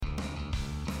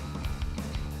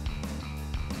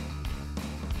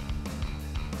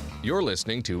You're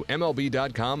listening to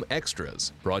MLB.com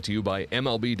Extras, brought to you by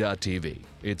MLB.tv.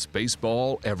 It's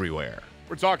baseball everywhere.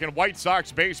 We're talking White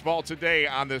Sox baseball today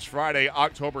on this Friday,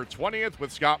 October 20th,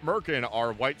 with Scott Merkin,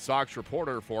 our White Sox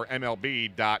reporter for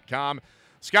MLB.com.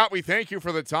 Scott, we thank you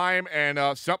for the time,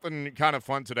 and something kind of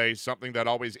fun today, something that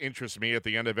always interests me at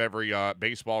the end of every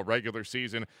baseball regular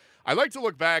season. I like to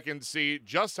look back and see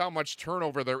just how much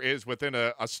turnover there is within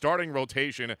a starting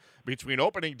rotation between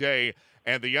opening day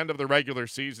and the end of the regular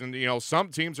season. You know, some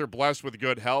teams are blessed with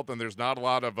good health, and there's not a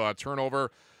lot of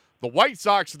turnover. The White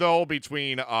Sox, though,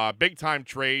 between big-time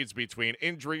trades, between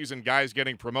injuries and guys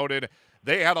getting promoted,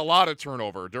 they had a lot of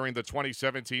turnover during the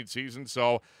 2017 season.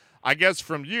 So I guess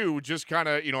from you, just kind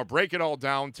of, break it all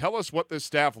down. Tell us what this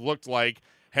staff looked like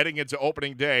heading into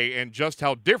opening day and just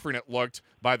how different it looked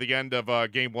by the end of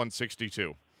Game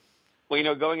 162.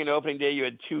 Well, going into opening day, you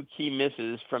had two key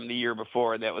misses from the year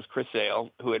before, and that was Chris Sale,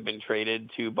 who had been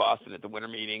traded to Boston at the winter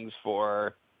meetings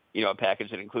for, a package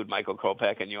that included Michael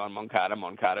Kopech and Yohan Moncada.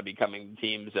 Moncada becoming the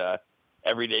team's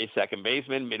everyday second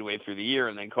baseman midway through the year,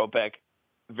 and then Kopech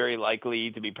very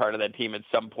likely to be part of that team at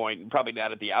some point, probably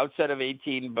not at the outset of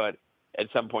 18, but at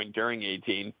some point during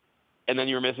 18. And then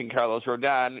you were missing Carlos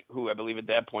Rodon, who I believe at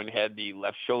that point had the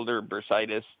left shoulder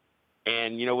bursitis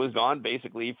and, was gone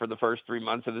basically for the first 3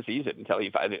 months of the season until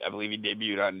I believe he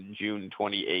debuted on June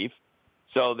 28th.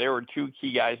 So there were two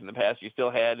key guys in the past. You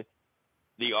still had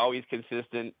the always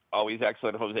consistent, always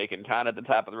excellent Jose Quintana at the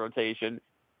top of the rotation.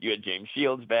 You had James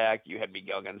Shields back. You had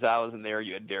Miguel Gonzalez in there.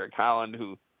 You had Derek Holland,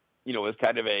 who, was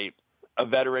kind of a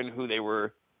veteran who they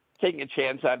were taking a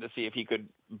chance on to see if he could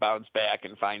bounce back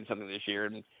and find something this year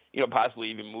and, possibly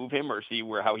even move him or see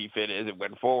how he fit as it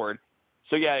went forward.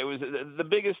 So, yeah, it was the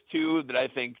biggest two that I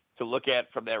think to look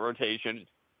at from that rotation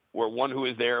were one who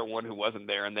was there and one who wasn't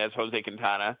there, and that's Jose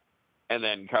Quintana and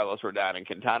then Carlos Rodon. And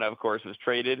Quintana, of course, was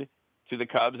traded to the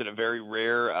Cubs in a very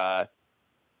rare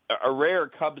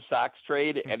Cubs Sox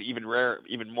trade, and even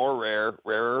more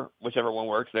rarer, whichever one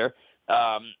works there,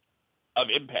 of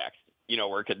impact,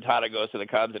 where Quintana goes to the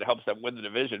Cubs and helps them win the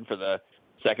division for the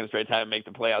second straight time and make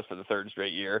the playoffs for the third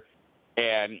straight year.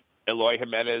 And Eloy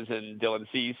Jimenez and Dylan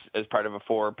Cease, as part of a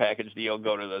 4-package deal,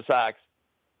 go to the Sox,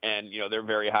 and, they're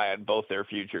very high on both their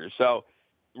futures. So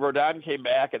Rodon came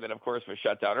back and then, of course, was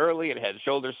shut down early and had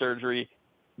shoulder surgery.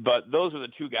 But those are the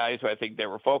two guys who I think they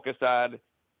were focused on.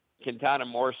 Quintana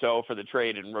more so for the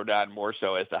trade and Rodon more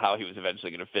so as to how he was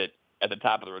eventually going to fit at the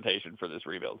top of the rotation for this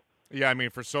rebuild. Yeah, I mean,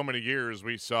 for so many years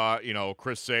we saw,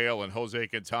 Chris Sale and Jose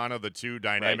Quintana, the two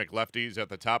dynamic lefties at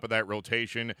the top of that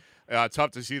rotation.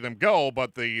 Tough to see them go,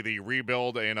 but the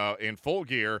rebuild in full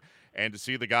gear, and to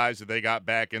see the guys that they got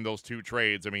back in those two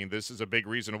trades, I mean, this is a big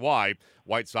reason why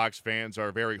White Sox fans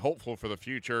are very hopeful for the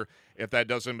future. If that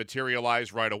doesn't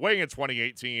materialize right away in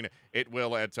 2018, it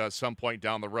will at some point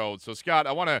down the road. So, Scott,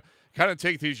 I want to kind of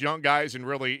take these young guys and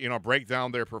really, break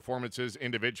down their performances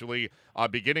individually,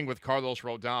 beginning with Carlos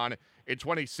Rodon. In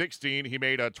 2016, he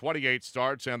made 28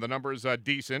 starts, and the numbers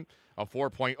decent, a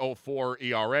 4.04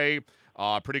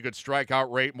 ERA, pretty good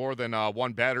strikeout rate, more than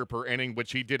one batter per inning,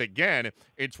 which he did again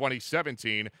in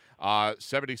 2017,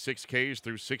 76 Ks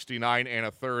through 69 and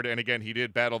a third. And again, he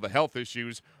did battle the health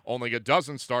issues, only a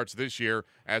dozen starts this year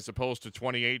as opposed to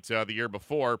 28 the year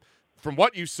before. From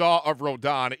what you saw of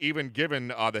Rodon, even given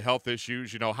the health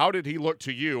issues, how did he look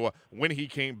to you when he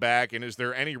came back? And is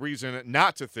there any reason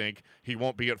not to think he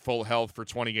won't be at full health for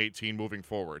 2018 moving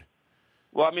forward?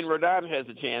 Well, I mean, Rodon has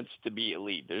a chance to be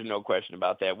elite. There's no question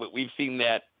about that. We've seen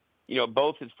that,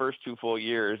 both his first two full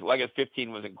years. Well, I guess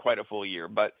 15 wasn't quite a full year,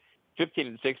 but 15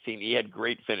 and 16, he had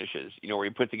great finishes, where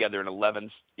he put together an 11,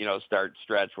 start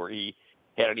stretch where he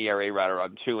had an ERA right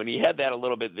around 2. And he had that a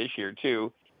little bit this year,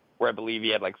 too, where I believe he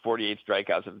had like 48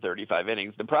 strikeouts in 35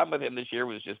 innings. The problem with him this year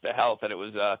was just the health, and it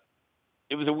was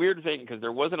a weird thing because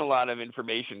there wasn't a lot of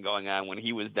information going on when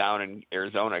he was down in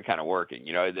Arizona kind of working.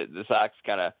 The Sox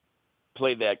kind of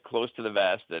played that close to the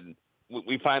vest, and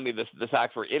we finally, the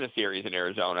Sox were in a series in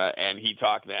Arizona, and he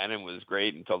talked then and was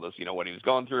great and told us, what he was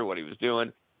going through, what he was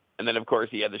doing. And then, of course,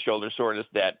 he had the shoulder soreness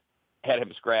that had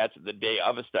him scratched the day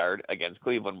of a start against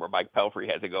Cleveland where Mike Pelfrey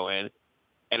had to go in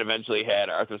and eventually had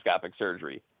arthroscopic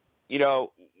surgery.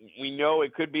 We know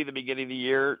it could be the beginning of the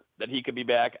year that he could be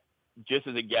back. Just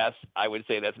as a guess, I would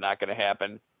say that's not going to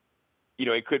happen.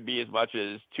 It could be as much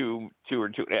as two or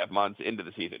 2.5 months into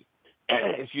the season.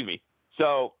 Excuse me.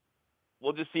 So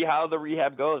we'll just see how the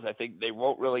rehab goes. I think they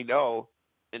won't really know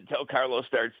until Carlos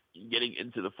starts getting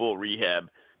into the full rehab.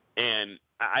 And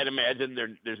I'd imagine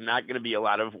there's not going to be a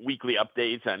lot of weekly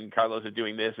updates on Carlos is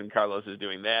doing this and Carlos is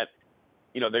doing that.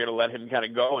 They're going to let him kind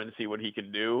of go and see what he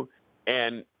can do.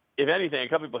 And if anything, a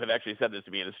couple people have actually said this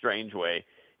to me in a strange way,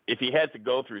 if he had to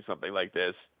go through something like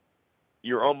this,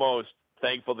 you're almost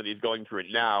thankful that he's going through it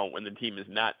now when the team is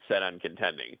not set on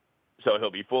contending. So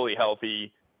he'll be fully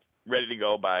healthy, ready to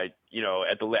go by,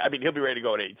 he'll be ready to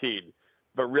go at 18,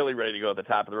 but really ready to go at the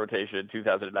top of the rotation in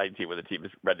 2019 when the team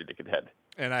is ready to contend.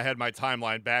 And I had my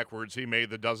timeline backwards. He made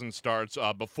the dozen starts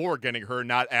before getting hurt,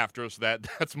 not after, so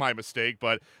that's my mistake.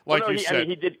 But you said,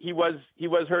 he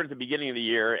was hurt at the beginning of the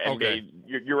year, and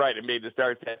you're right, and made the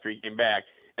starts after he came back,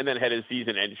 and then had his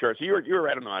season end short. So you were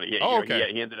right on the money.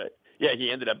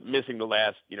 He ended up missing the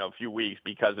last few weeks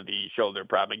because of the shoulder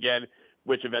problem again,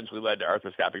 which eventually led to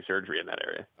arthroscopic surgery in that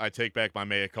area. I take back my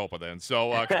mea culpa then.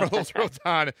 So Carlos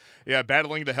Rodon,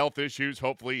 battling the health issues.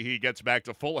 Hopefully he gets back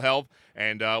to full health,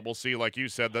 and we'll see, like you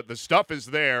said, that the stuff is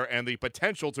there and the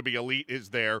potential to be elite is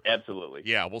there. Absolutely.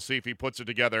 Yeah, we'll see if he puts it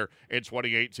together in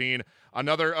 2018.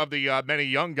 Another of the many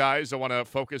young guys I want to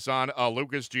focus on,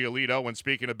 Lucas Giolito. When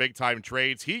speaking of big-time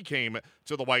trades, he came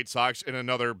to the White Sox in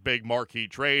another big marquee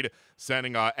trade,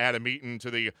 sending Adam Eaton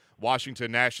to the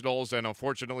Washington Nationals, and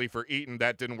unfortunately for Eaton,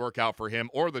 that didn't work out for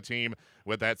him or the team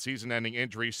with that season-ending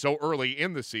injury so early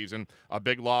in the season. A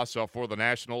big loss for the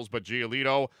Nationals, but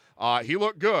Giolito, he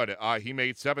looked good. He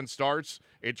made 7 starts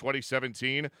in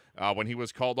 2017 when he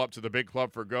was called up to the big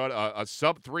club for good, a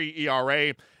sub-3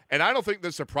 ERA, and I don't think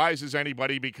this surprises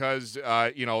anybody because,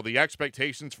 the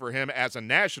expectations for him as a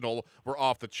National were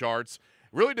off the charts.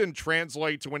 Really didn't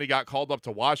translate to when he got called up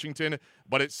to Washington,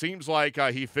 but it seems like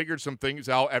he figured some things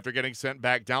out after getting sent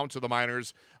back down to the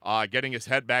minors, getting his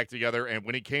head back together, and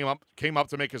when he came up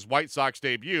to make his White Sox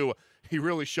debut, he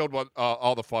really showed what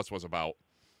all the fuss was about.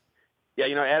 Yeah,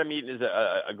 Adam Eaton is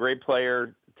a great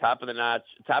player, top of the notch,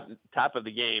 top of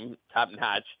the game, top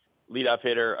notch, leadoff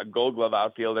hitter, a Gold Glove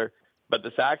outfielder. But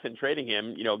the Sox, in trading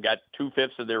him, got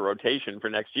 2/5 of their rotation for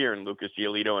next year in Lucas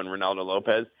Giolito and Reynaldo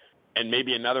Lopez, and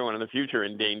maybe another one in the future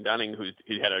in Dane Dunning, who's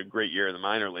had a great year in the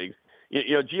minor leagues.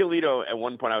 Giolito, at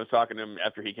one point I was talking to him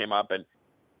after he came up, and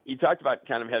he talked about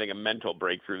kind of having a mental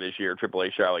breakthrough this year at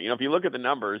AAA Charlotte. If you look at the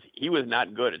numbers, he was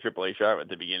not good at AAA Charlotte at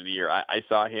the beginning of the year. I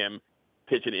saw him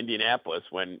pitch in Indianapolis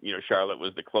when, Charlotte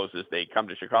was the closest they come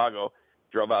to Chicago,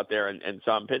 drove out there and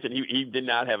saw him pitch, and he did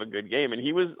not have a good game, and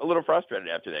he was a little frustrated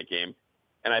after that game.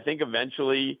 And I think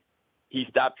eventually he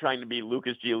stopped trying to be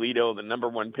Lucas Giolito, the number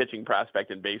one pitching prospect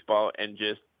in baseball, and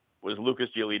just was Lucas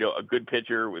Giolito, a good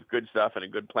pitcher with good stuff and a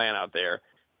good plan out there.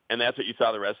 And that's what you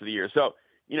saw the rest of the year. So,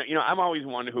 I'm always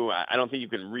one who I don't think you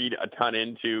can read a ton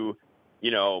into,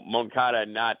 Moncada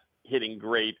not hitting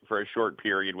great for a short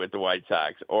period with the White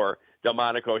Sox, or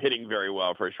Delmonico hitting very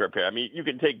well for a short period. I mean, you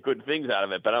can take good things out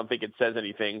of it, but I don't think it says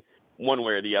anything one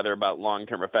way or the other about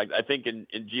long-term effect. I think in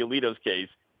Giolito's case,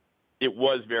 it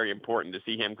was very important to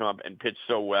see him come up and pitch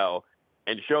so well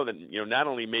and show that, not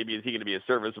only maybe is he going to be a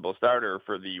serviceable starter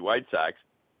for the White Sox,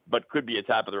 but could be a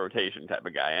top of the rotation type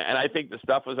of guy. And I think the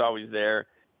stuff was always there.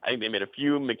 I think they made a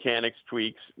few mechanics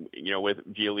tweaks, with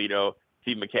Giolito.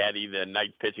 Steve McCaddy, the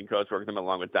Knights pitching coach, worked with him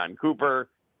along with Don Cooper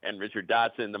and Richard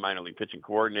Dotson, the minor league pitching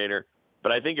coordinator.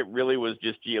 But I think it really was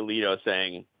just Giolito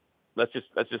saying, let's just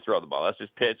throw the ball. Let's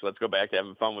just pitch. Let's go back to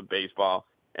having fun with baseball.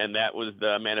 And that was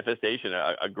the manifestation,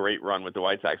 a great run with the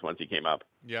White Sox once he came up.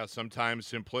 Yeah, sometimes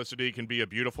simplicity can be a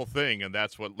beautiful thing, and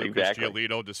that's what Lucas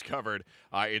Giolito discovered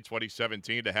in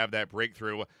 2017 to have that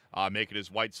breakthrough, making his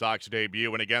White Sox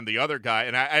debut. And again, the other guy,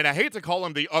 and I hate to call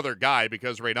him the other guy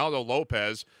because Reynaldo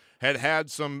Lopez had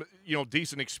some,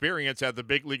 decent experience at the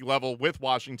big league level with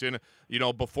Washington,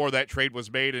 before that trade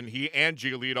was made, and he and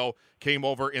Giolito came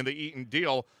over in the Eaton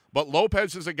deal. But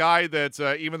Lopez is a guy that,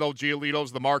 even though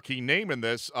Giolito's the marquee name in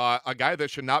this, a guy that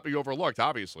should not be overlooked,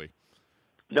 obviously.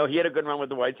 No, he had a good run with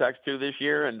the White Sox, too, this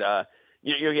year. And,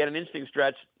 he had an interesting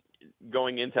stretch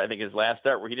going into, I think, his last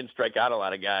start where he didn't strike out a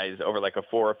lot of guys over like a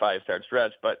 4 or 5 start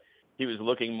stretch, but he was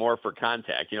looking more for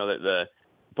contact. The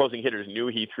opposing hitters knew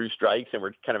he threw strikes and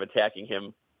were kind of attacking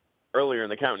him earlier in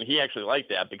the count. And he actually liked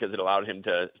that because it allowed him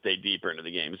to stay deeper into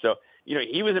the game. So,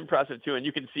 he was impressive, too. And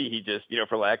you can see he just,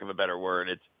 for lack of a better word,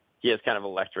 he has kind of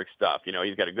electric stuff.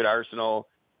 He's got a good arsenal,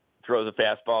 throws a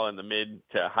fastball in the mid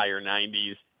to higher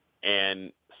 90s,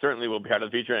 and certainly will be part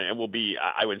of the future and will be,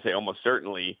 I would say, almost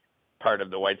certainly part of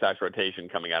the White Sox rotation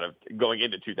going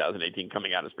into 2018,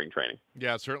 coming out of spring training.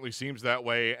 Yeah, it certainly seems that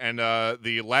way. And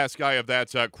the last guy of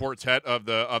that quartet of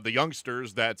the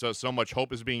youngsters that so much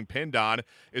hope is being pinned on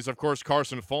is, of course,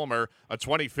 Carson Fulmer, a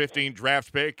 2015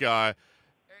 draft pick.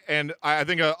 And I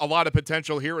think a lot of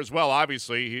potential here as well,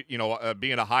 obviously,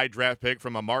 being a high draft pick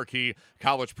from a marquee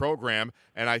college program.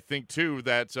 And I think, too,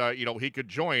 that, he could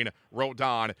join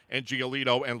Rodon and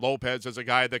Giolito and Lopez as a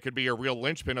guy that could be a real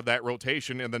linchpin of that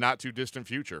rotation in the not-too-distant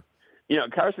future.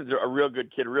 Carson's a real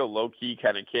good kid, real low-key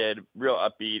kind of kid, real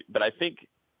upbeat, but I think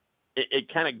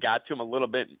it kind of got to him a little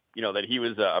bit, that he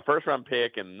was a first-round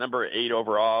pick and number 8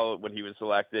 overall when he was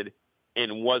selected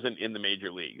and wasn't in the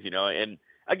major leagues, and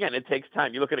again, it takes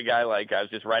time. You look at a guy like, I was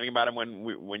just writing about him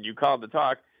when you called to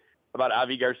talk about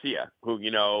Avi Garcia, who,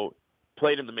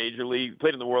 played in the major league,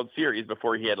 played in the World Series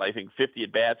before he had, I think, 50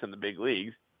 at-bats in the big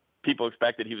leagues. People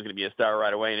expected he was going to be a star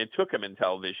right away, and it took him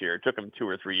until this year. It took him 2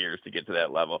 or 3 years to get to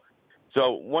that level.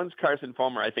 So once Carson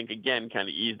Fulmer, I think, again, kind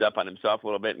of eased up on himself a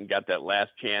little bit and got that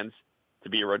last chance to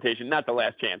be a rotation, not the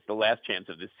last chance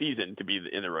of the season to be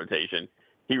in the rotation,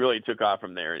 he really took off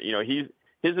from there.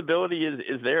 His ability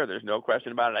is there. There's no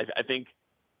question about it. I think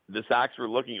the Sox were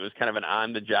looking, it was kind of an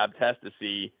on-the-job test to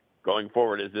see going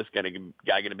forward, is this guy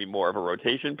going to be more of a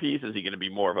rotation piece? Is he going to be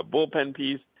more of a bullpen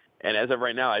piece? And as of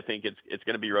right now, I think it's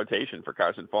going to be rotation for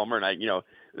Carson Fulmer. And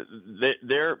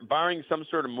they're barring some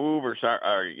sort of move or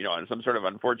some sort of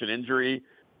unfortunate injury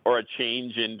or a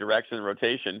change in direction and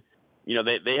rotation.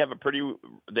 They have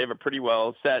a pretty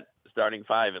well set starting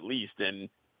 5 at least, in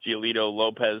Giolito,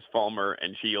 Lopez, Fulmer,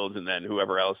 and Shields, and then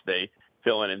whoever else they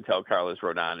fill in until Carlos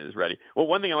Rodon is ready. Well,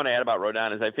 one thing I want to add about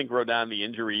Rodon is I think Rodon, the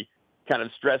injury, kind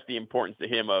of stressed the importance to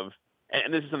him of,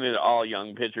 and this is something that all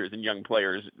young pitchers and young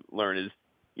players learn, is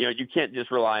you can't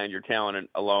just rely on your talent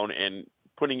alone and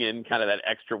putting in kind of that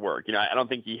extra work. I don't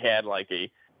think he had like a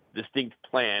distinct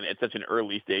plan at such an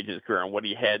early stage in his career on what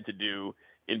he had to do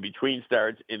in between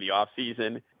starts, in the off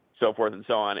season, so forth and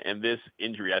so on. And this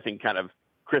injury, I think, kind of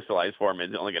crystallized for him,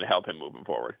 is only going to help him moving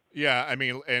forward. Yeah, I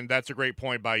mean, and that's a great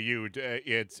point by you.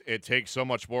 It takes so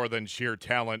much more than sheer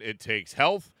talent. It takes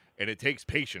health. And it takes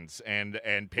patience, and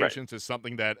patience is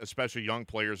something that especially young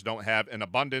players don't have in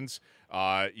abundance.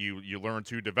 You learn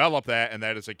to develop that, and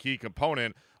that is a key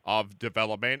component of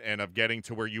development and of getting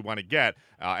to where you want to get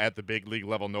at the big league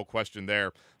level, no question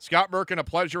there. Scott Merkin, a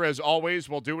pleasure as always.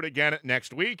 We'll do it again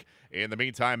next week. In the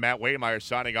meantime, Matt Waymire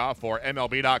signing off for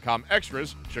MLB.com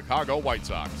Extras, Chicago White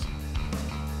Sox.